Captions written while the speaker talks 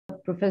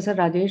Professor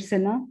Rajesh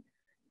Sinha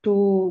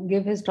to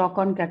give his talk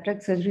on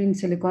cataract surgery in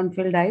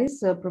silicone-filled eyes.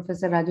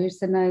 Professor Rajesh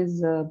Sinha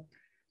is a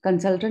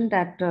consultant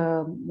at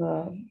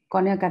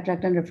Cornea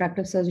Cataract and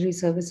Refractive Surgery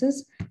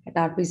Services at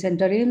RP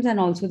Center AIMS and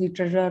also the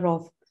treasurer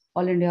of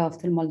All India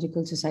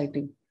Ophthalmological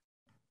Society.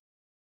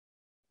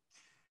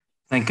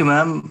 Thank you,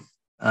 ma'am,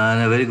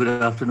 and a very good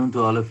afternoon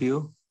to all of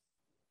you.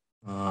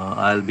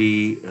 I'll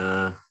be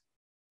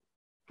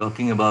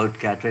talking about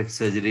cataract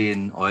surgery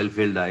in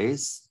oil-filled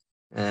eyes.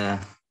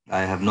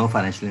 I have no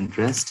financial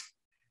interest.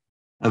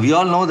 We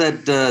all know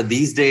that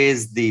these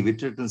days the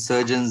vitreoretinal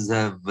surgeons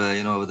have,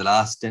 over the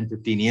last 10,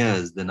 15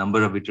 years, the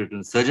number of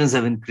vitreoretinal surgeons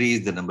have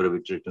increased, the number of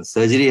vitreoretinal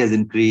surgery has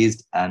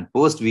increased, and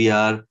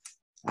post-VR,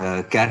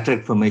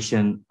 cataract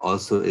formation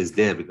also is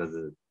there because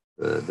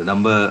the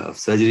number of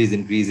surgeries is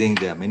increasing.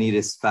 There are many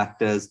risk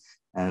factors,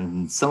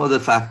 and some of the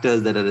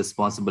factors that are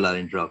responsible are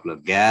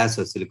intraocular gas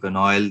or silicone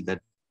oil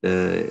that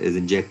is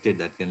injected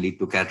that can lead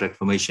to cataract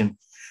formation.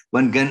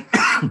 One can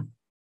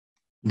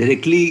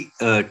directly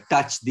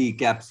touch the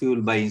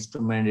capsule by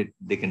instrument.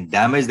 They can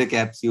damage the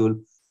capsule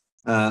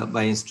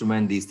by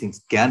instrument. These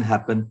things can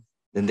happen.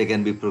 Then there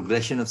can be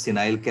progression of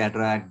senile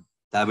cataract,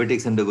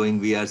 diabetics undergoing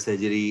VR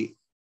surgery,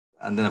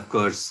 and then of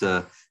course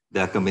there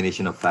are a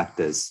combination of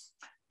factors.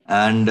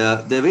 And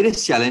there are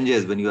various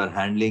challenges when you are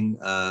handling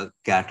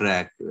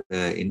cataract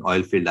in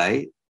oil-filled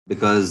eye,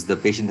 because the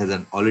patient has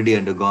already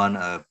undergone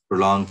a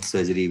prolonged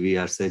surgery,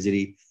 VR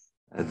surgery.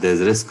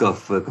 There's risk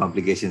of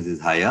complications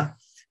is higher.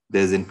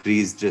 There's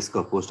increased risk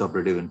of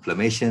postoperative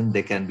inflammation.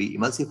 There can be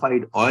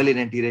emulsified oil in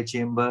anterior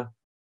chamber.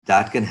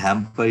 That can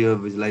hamper your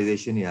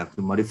visualization. You have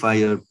to modify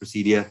your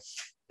procedure.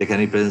 There can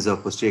be presence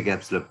of posterior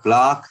capsular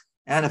plaque.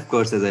 And of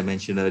course, as I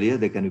mentioned earlier,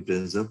 there can be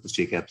presence of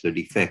posterior capsular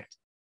defect.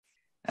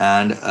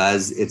 And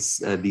as it's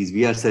these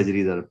VR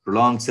surgeries are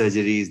prolonged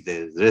surgeries,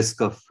 there's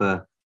risk of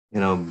the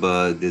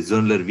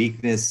zonular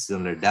weakness,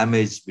 zonular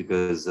damage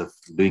because of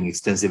doing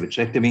extensive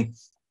vitrectomy.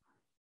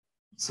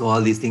 So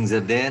all these things are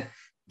there.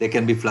 There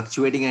can be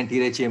fluctuating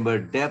anterior chamber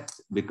depth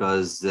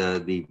because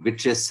the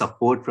vitreous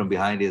support from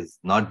behind is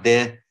not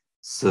there.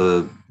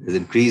 So there's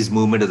increased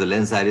movement of the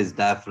lens iris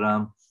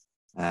diaphragm.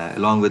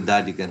 Along with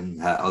that, you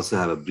can also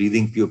have a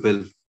breathing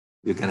pupil.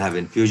 You can have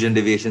infusion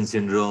deviation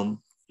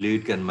syndrome.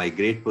 Fluid can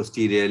migrate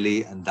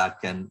posteriorly, and that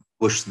can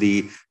push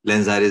the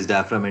lens iris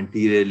diaphragm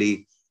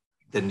anteriorly.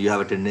 Then you have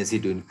a tendency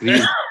to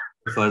increase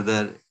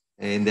further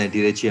in the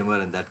anterior chamber,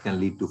 and that can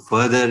lead to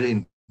further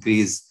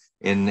increase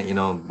in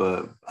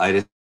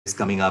iris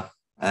coming up.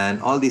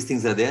 And all these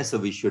things are there. So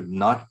we should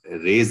not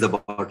raise the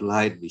bottle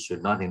height. We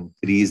should not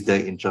increase the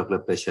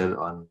intraocular pressure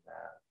on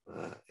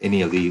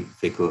any of the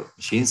phaco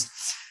machines.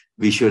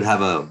 We should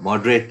have a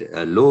moderate,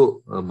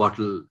 low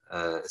bottle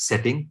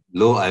setting,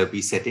 low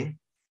IOP setting.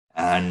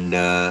 And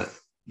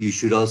you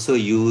should also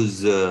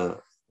use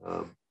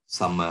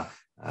some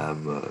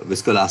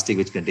viscoelastic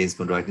which contains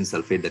chondroitin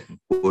sulfate that can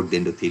coat the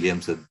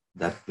endothelium, so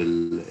that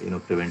will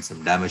prevent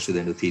some damage to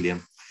the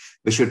endothelium.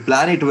 We should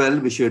plan it well.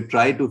 We should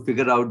try to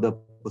figure out the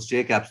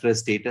posterior capsular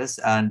status.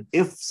 And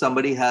if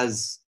somebody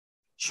has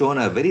shown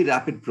a very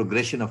rapid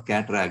progression of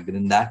cataract, then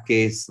in that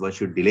case, one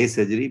should delay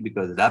surgery,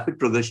 because rapid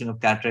progression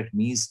of cataract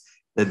means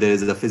that there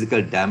is a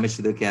physical damage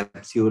to the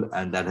capsule,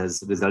 and that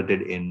has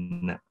resulted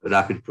in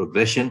rapid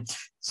progression.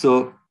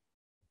 So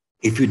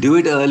if you do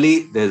it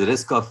early, there's a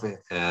risk of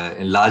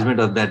enlargement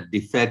of that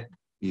defect.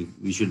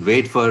 We should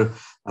wait for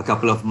a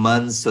couple of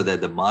months so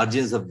that the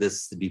margins of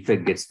this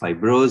defect gets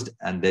fibrosed,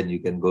 and then you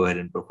can go ahead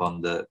and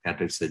perform the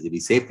cataract surgery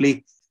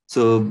safely.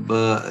 So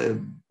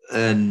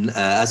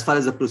as far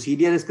as the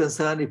procedure is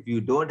concerned, if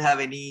you don't have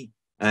any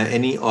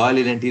oil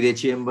in anterior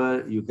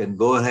chamber, you can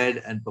go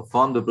ahead and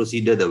perform the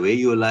procedure the way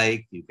you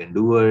like. You can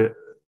do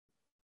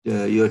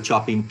your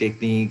chopping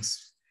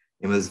techniques,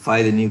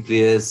 emulsify the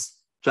nucleus.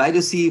 Try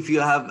to see if you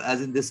have,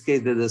 as in this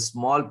case, there's a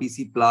small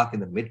PC plaque in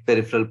the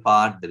mid-peripheral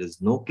part. There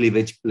is no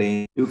cleavage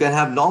plane. You can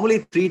have normally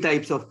 3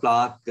 types of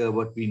plaque.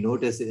 What we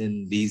notice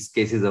in these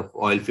cases of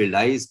oil-filled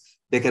eyes,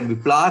 there can be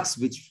plaques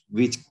which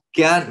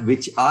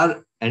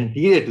are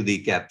anterior to the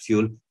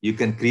capsule. You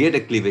can create a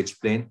cleavage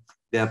plane.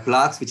 There are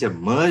plaques which are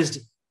merged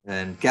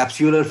and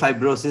capsular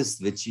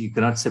fibrosis, which you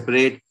cannot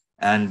separate.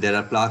 And there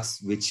are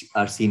plaques which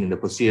are seen in the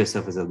posterior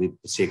surface of the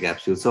posterior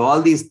capsule. So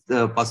all these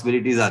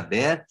possibilities are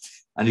there.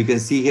 And you can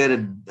see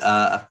here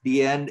at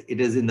the end,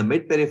 it is in the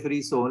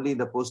mid-periphery. So only in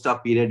the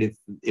post-op period, if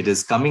it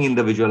is coming in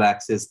the visual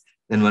axis,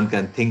 then one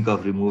can think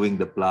of removing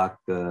the plaque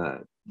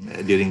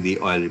during the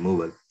oil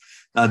removal.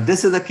 Now,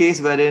 this is a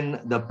case wherein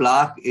the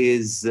plaque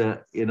is,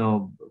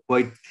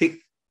 quite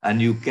thick,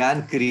 and you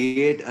can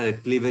create a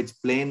cleavage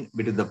plane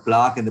between the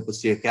plaque and the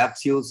posterior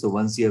capsule. So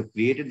once you have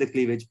created the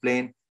cleavage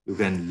plane, you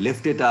can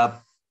lift it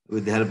up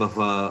with the help of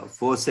a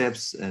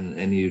forceps and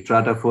any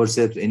retractor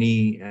forceps,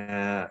 any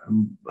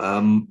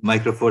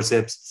micro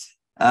forceps,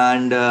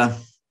 and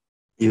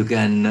you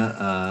can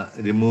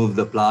remove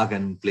the plaque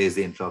and place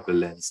the intraocular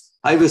lens.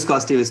 High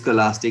viscosity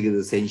viscoelastic is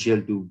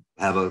essential to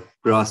have a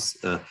cross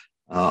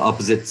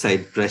opposite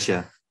side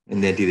pressure in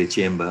the anterior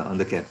chamber on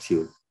the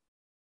capsule.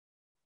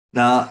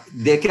 Now,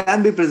 there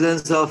can be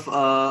presence of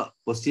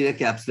posterior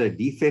capsular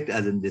defect,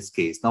 as in this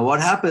case. Now,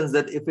 what happens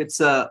that if it's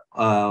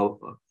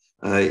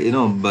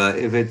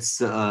if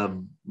it's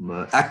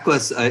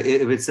aqueous,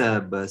 if it's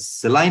a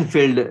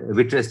saline-filled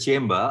vitreous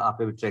chamber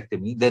after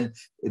vitrectomy, then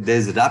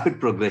there's rapid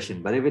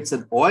progression. But if it's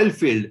an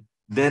oil-filled,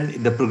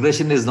 then the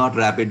progression is not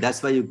rapid.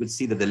 That's why you could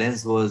see that the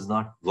lens was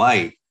not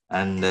wide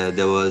and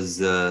there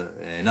was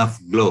enough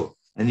glow.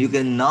 And you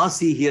can now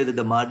see here that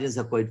the margins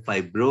are quite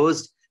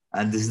fibrosed,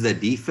 and this is the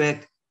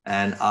defect.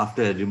 And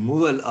after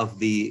removal of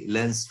the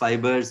lens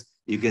fibers,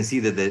 you can see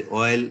that the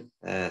oil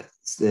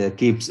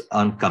keeps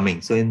on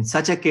coming. So in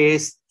such a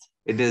case,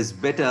 it is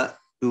better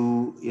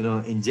to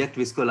inject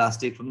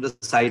viscoelastic from the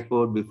side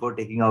port before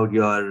taking out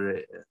your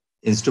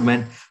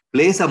instrument.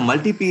 Place a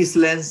multi-piece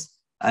lens,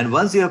 and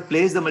once you have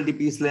placed the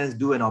multi-piece lens,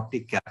 do an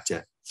optic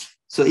capture.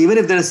 So even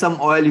if there is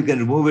some oil, you can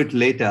remove it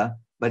later.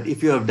 But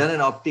if you have done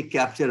an optic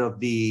capture of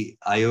the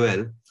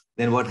IOL,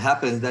 then what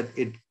happens that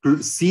it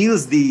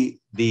seals the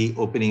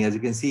opening. As you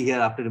can see here,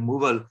 after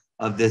removal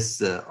of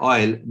this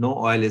oil, no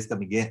oil is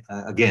coming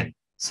again.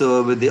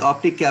 So with the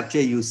optic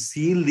capture, you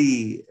seal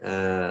the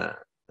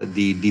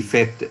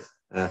defect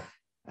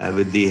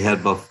with the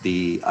help of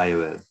the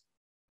IOL.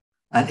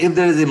 And if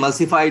there is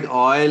emulsified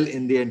oil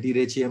in the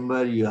anterior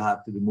chamber, you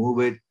have to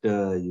remove it.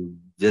 You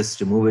just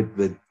remove it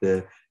with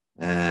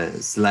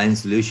saline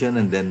solution,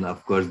 and then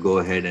of course go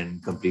ahead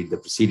and complete the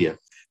procedure.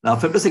 Now,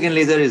 femtosecond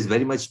laser is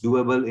very much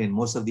doable in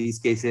most of these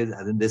cases.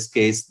 As in this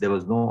case, there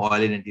was no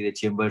oil in anterior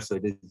chamber, so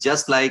it is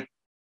just like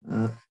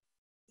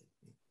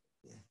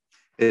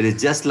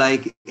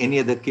any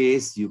other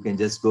case. You can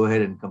just go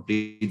ahead and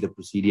complete the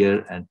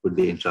procedure and put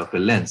the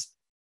intraocular lens.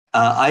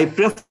 I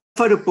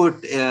prefer to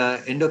put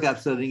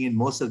endocapsular ring in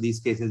most of these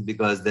cases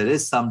because there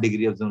is some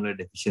degree of zonal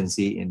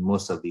deficiency in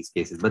most of these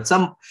cases. But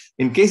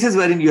in cases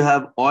wherein you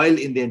have oil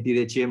in the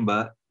anterior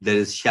chamber, there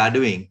is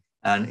shadowing.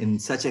 And in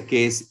such a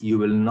case, you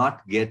will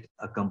not get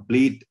a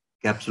complete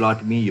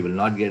capsulotomy. You will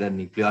not get a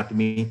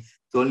nucleotomy.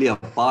 So only a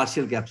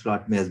partial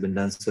capsulotomy has been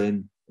done. So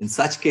in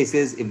such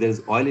cases, if there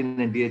is oil in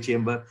the anterior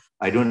chamber,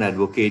 I don't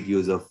advocate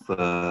use of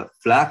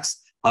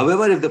flax.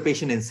 However, if the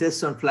patient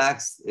insists on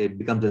flax, it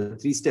becomes a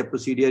 3-step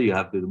procedure. You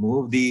have to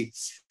remove the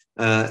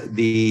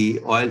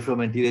oil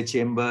from anterior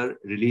chamber,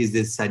 release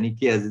this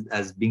synechia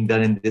as being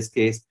done in this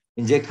case,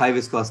 inject high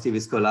viscosity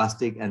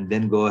viscoelastic, and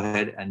then go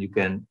ahead and you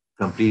can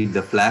complete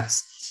the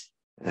flax.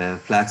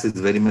 Flax is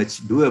very much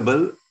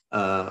doable.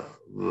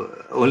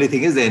 Only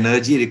thing is the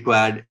energy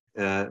required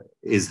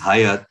is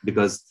higher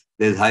because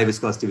there's high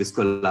viscosity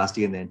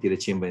viscoelastic in the anterior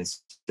chamber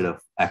instead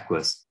of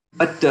aqueous.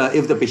 But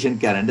if the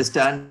patient can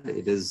understand,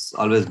 it is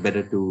always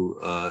better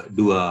to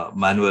do a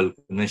manual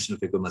conventional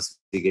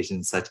phacoemulsification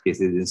in such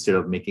cases instead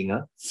of making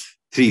a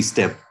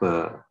 3-step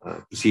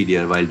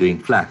procedure while doing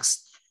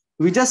flax.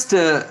 We just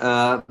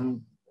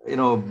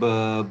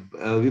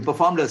we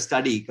performed a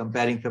study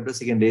comparing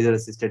femtosecond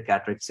laser-assisted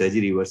cataract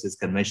surgery versus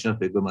conventional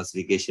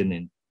phacoemulsification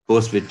in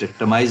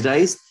post-vitrectomized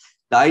eyes.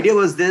 The idea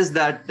was this,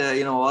 that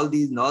in all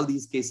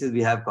these cases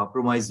we have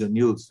compromised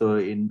zonule.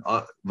 So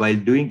while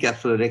doing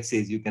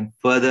capsulorhexis, you can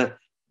further,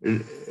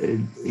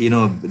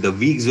 the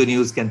weak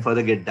zonules can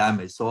further get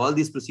damaged. So all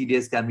these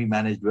procedures can be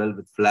managed well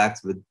with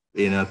flax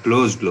in a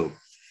closed globe.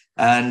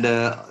 And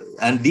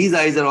these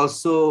eyes are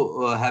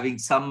also having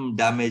some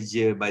damage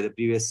by the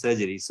previous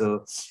surgery.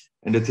 So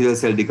endothelial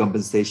cell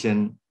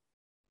decompensation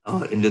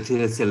or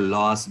endothelial cell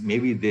loss may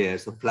be there.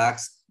 So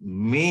flax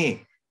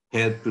may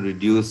help to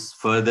reduce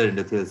further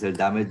endothelial cell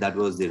damage. That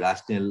was the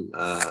rationale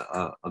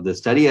of the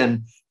study.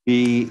 And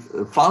we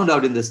found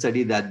out in the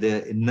study that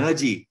the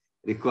energy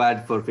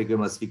required for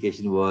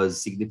phacoemulsification was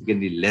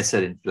significantly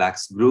lesser in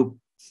flax group.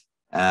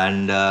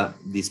 And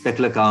the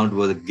specular count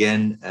was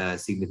again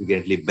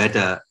significantly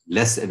better,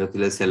 less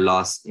endothelial cell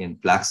loss in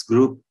flax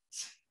group.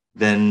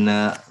 Then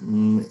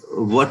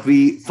what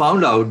we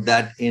found out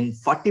that in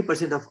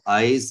 40% of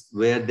eyes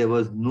where there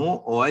was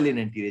no oil in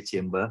anterior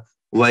chamber,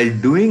 while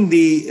doing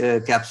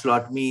the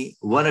capsulotomy,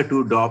 1 or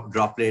 2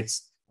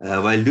 droplets,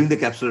 while doing the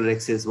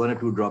capsulorhexis, 1 or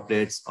 2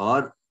 droplets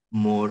or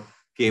more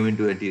came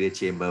into anterior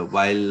chamber.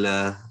 While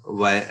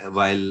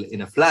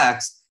in a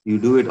flax, you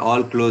do it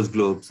all closed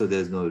globe, so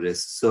there's no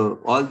risk. So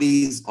all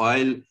these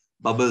oil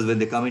bubbles, when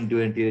they come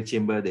into anterior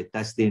chamber, they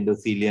touch the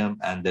endothelium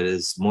and there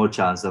is more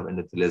chance of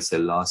endothelial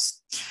cell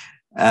loss.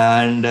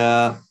 And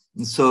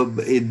so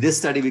in this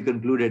study, we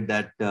concluded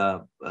that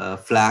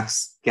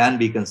flax can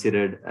be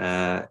considered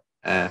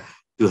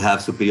to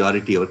have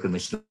superiority over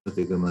conventional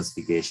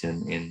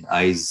phacoemulsification in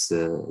eyes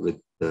with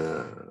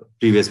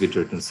previous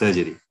vitrectomy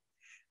surgery.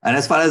 And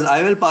as far as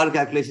IOL power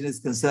calculation is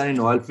concerned in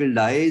oil-filled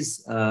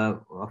eyes,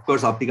 of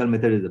course, optical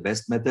method is the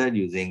best method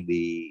using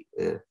the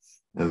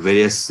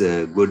various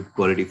good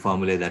quality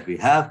formulae that we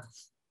have.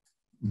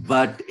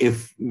 But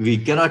if we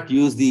cannot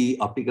use the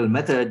optical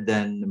method,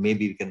 then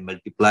maybe we can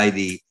multiply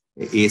the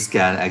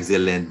A-scan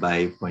axial length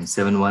by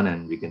 0.71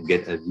 and we can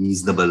get a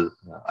reasonable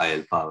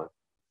IOL power.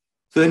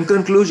 So in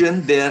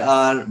conclusion, there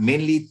are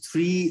mainly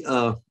 3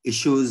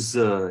 issues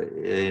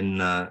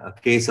in a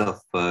case of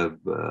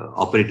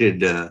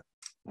operated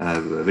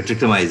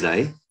vitrectomized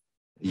eye,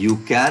 you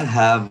can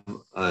have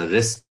a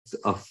risk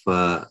of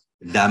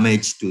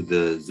damage to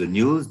the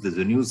zonules. The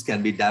zonules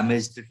can be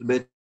damaged a little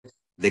bit.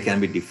 There can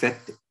be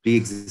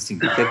pre-existing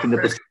defect in the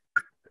posterior,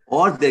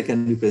 or there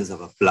can be presence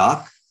of a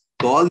plaque.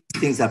 So all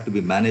these things have to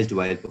be managed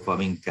while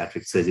performing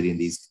cataract surgery in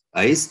these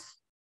eyes.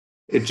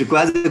 It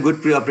requires a good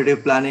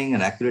preoperative planning,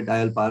 an accurate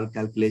IOL power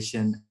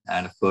calculation,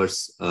 and of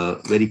course,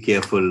 very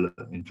careful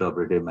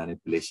intraoperative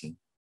manipulation.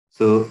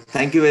 So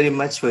thank you very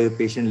much for your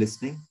patient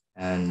listening,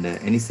 and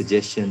any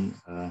suggestion,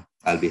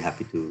 I'll be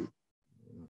happy to